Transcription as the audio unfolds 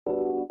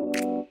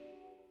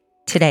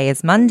Today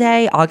is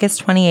Monday,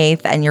 August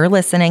 28th, and you're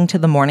listening to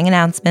the Morning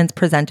Announcements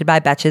presented by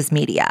Betches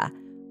Media.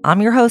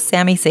 I'm your host,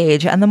 Sammy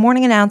Sage, and the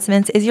Morning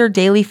Announcements is your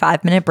daily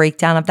 5-minute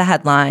breakdown of the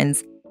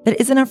headlines that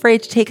isn't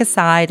afraid to take a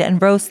side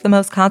and roast the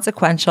most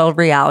consequential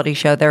reality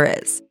show there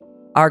is,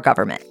 our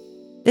government.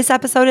 This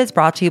episode is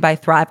brought to you by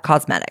Thrive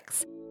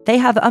Causemetics. They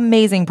have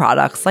amazing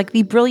products like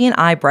the Brilliant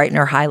Eye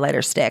Brightener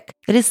Highlighter Stick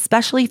that is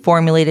specially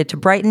formulated to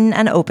brighten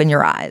and open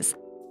your eyes.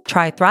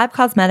 Try Thrive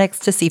Causemetics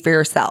to see for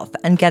yourself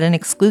and get an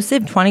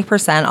exclusive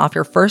 20% off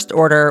your first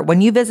order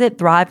when you visit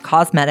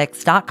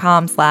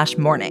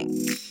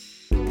thrivecausemetics.com/morning.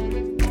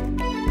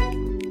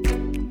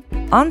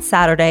 On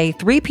Saturday,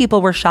 3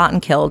 people were shot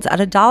and killed at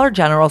a Dollar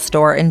General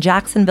store in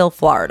Jacksonville,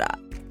 Florida.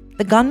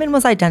 The gunman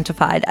was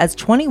identified as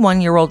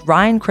 21-year-old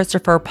Ryan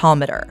Christopher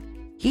Palmiter.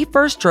 He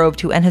first drove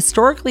to an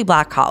historically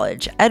black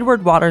college,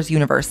 Edward Waters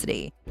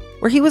University,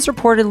 where he was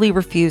reportedly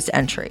refused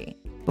entry,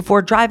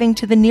 before driving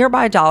to the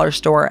nearby dollar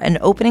store and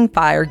opening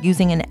fire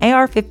using an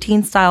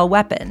AR-15-style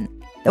weapon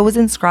that was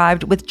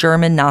inscribed with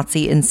German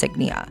Nazi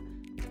insignia.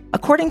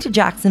 According to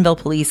Jacksonville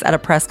police at a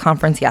press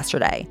conference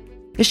yesterday,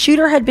 the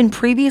shooter had been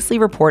previously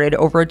reported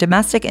over a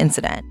domestic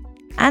incident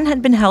and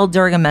had been held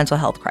during a mental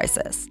health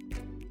crisis.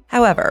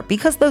 However,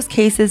 because those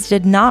cases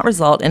did not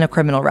result in a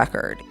criminal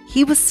record,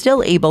 he was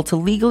still able to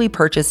legally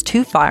purchase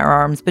 2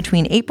 firearms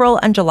between April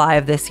and July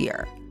of this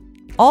year.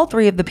 All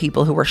 3 of the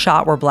people who were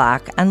shot were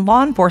black, and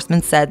law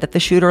enforcement said that the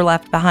shooter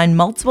left behind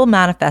multiple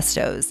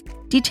manifestos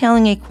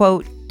detailing a,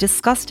 quote,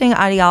 disgusting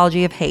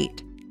ideology of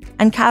hate,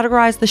 and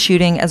categorized the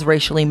shooting as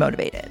racially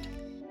motivated.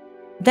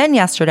 Then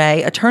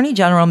yesterday, Attorney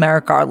General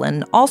Merrick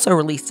Garland also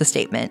released a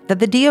statement that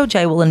the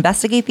DOJ will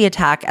investigate the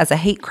attack as a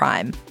hate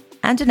crime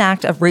and an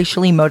act of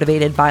racially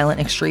motivated violent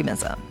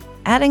extremism,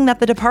 adding that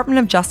the Department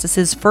of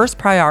Justice's first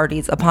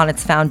priorities upon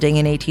its founding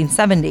in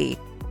 1870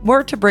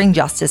 were to bring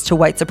justice to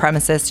white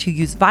supremacists who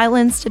use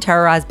violence to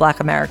terrorize Black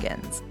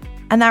Americans,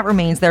 and that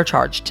remains their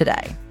charge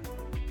today.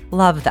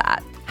 Love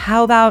that.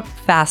 How about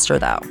faster,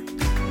 though?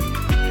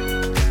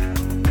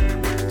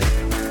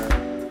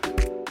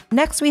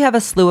 Next, we have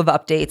a slew of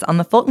updates on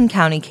the Fulton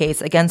County case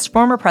against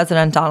former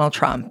President Donald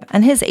Trump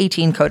and his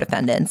 18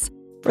 co-defendants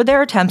for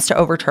their attempts to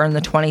overturn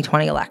the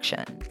 2020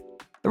 election.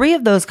 3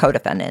 of those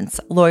co-defendants,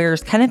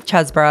 lawyers Kenneth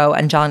Chesebro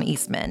and John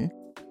Eastman,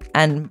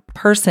 and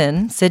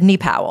person Sidney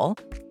Powell,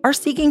 are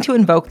seeking to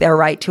invoke their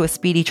right to a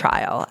speedy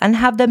trial and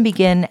have them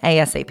begin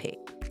ASAP.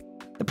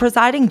 The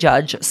presiding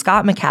judge,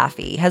 Scott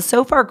McAfee, has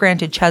so far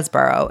granted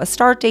Chesebro a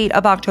start date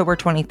of October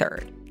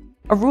 23rd,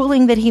 a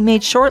ruling that he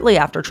made shortly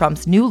after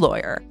Trump's new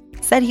lawyer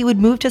said he would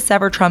move to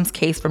sever Trump's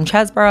case from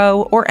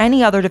Chesebro or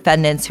any other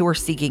defendants who were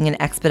seeking an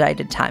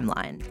expedited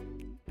timeline.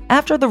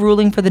 After the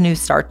ruling for the new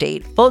start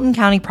date, Fulton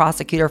County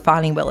prosecutor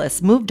Fani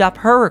Willis moved up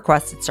her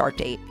requested start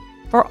date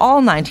for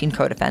all 19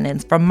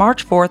 co-defendants from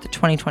March 4th,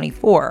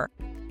 2024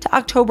 to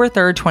October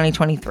 3rd,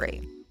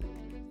 2023.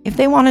 If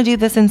they want to do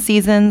this in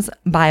seasons,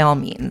 by all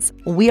means.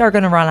 We are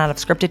going to run out of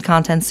scripted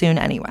content soon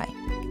anyway.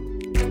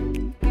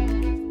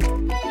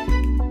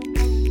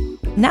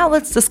 Now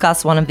let's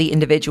discuss one of the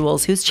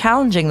individuals who's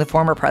challenging the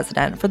former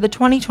president for the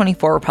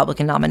 2024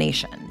 Republican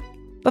nomination.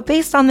 But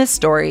based on this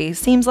story,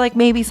 seems like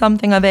maybe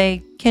something of a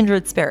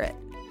kindred spirit.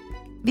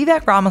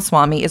 Vivek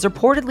Ramaswamy is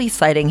reportedly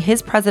citing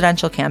his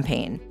presidential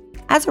campaign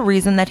as a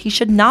reason that he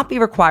should not be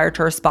required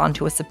to respond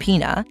to a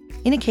subpoena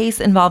in a case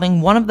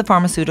involving one of the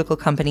pharmaceutical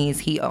companies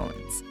he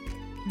owns.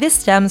 This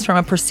stems from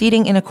a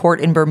proceeding in a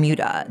court in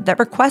Bermuda that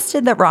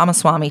requested that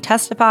Ramaswamy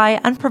testify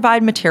and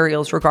provide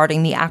materials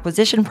regarding the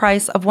acquisition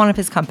price of one of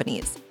his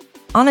companies,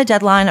 on a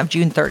deadline of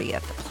June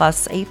 30th,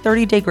 plus a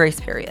 30-day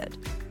grace period.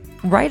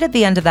 Right at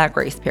the end of that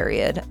grace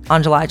period,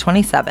 on July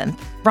 27th,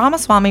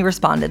 Ramaswamy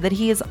responded that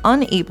he is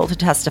unable to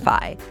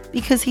testify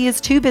because he is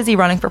too busy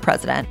running for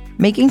president,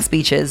 making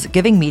speeches,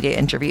 giving media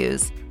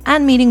interviews,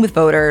 and meeting with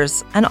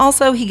voters, and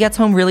also he gets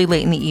home really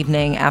late in the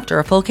evening after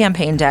a full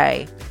campaign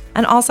day,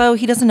 and also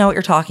he doesn't know what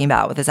you're talking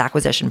about with his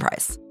acquisition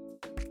price.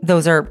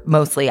 Those are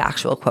mostly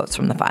actual quotes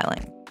from the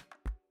filing.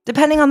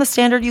 Depending on the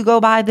standard you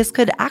go by, this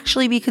could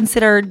actually be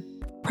considered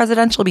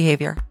presidential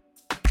behavior.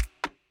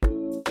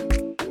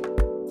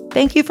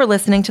 Thank you for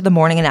listening to the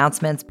Morning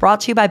Announcements brought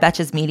to you by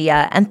Betches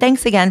Media, and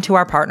thanks again to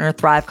our partner,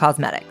 Thrive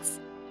Causemetics.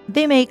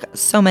 They make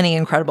so many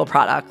incredible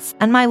products,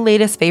 and my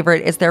latest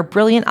favorite is their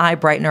Brilliant Eye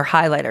Brightener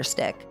Highlighter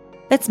Stick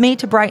that's made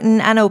to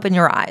brighten and open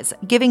your eyes,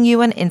 giving you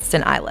an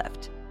instant eye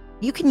lift.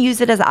 You can use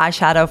it as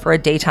eyeshadow for a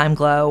daytime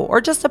glow, or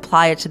just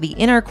apply it to the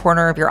inner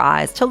corner of your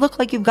eyes to look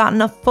like you've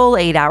gotten a full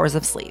 8 hours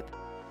of sleep,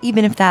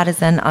 even if that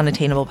is an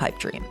unattainable pipe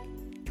dream.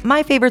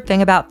 My favorite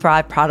thing about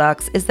Thrive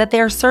products is that they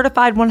are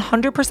certified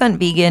 100%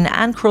 vegan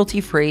and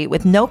cruelty-free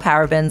with no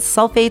parabens,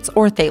 sulfates,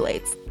 or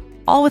phthalates,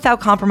 all without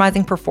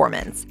compromising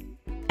performance.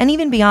 And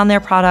even beyond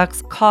their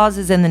products, cause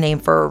is in the name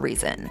for a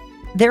reason.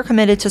 They're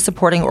committed to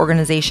supporting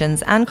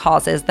organizations and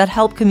causes that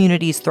help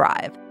communities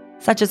thrive,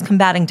 such as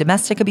combating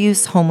domestic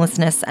abuse,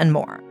 homelessness, and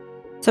more.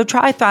 So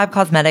try Thrive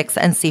Causemetics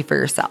and see for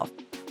yourself.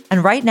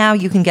 And right now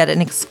you can get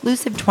an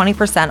exclusive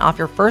 20% off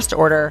your first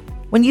order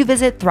when you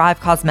visit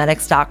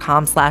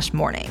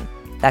thrivecausemetics.com/morning.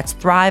 That's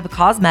Thrive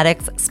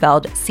Causemetics,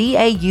 spelled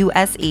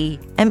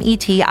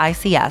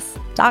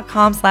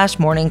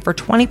CAUSEMETICS.com/morning for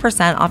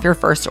 20% off your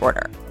first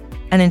order.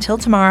 And until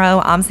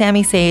tomorrow, I'm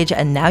Sammy Sage,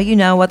 and now you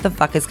know what the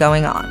fuck is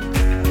going on.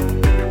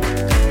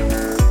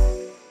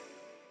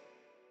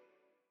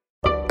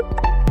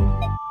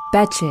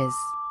 Betches.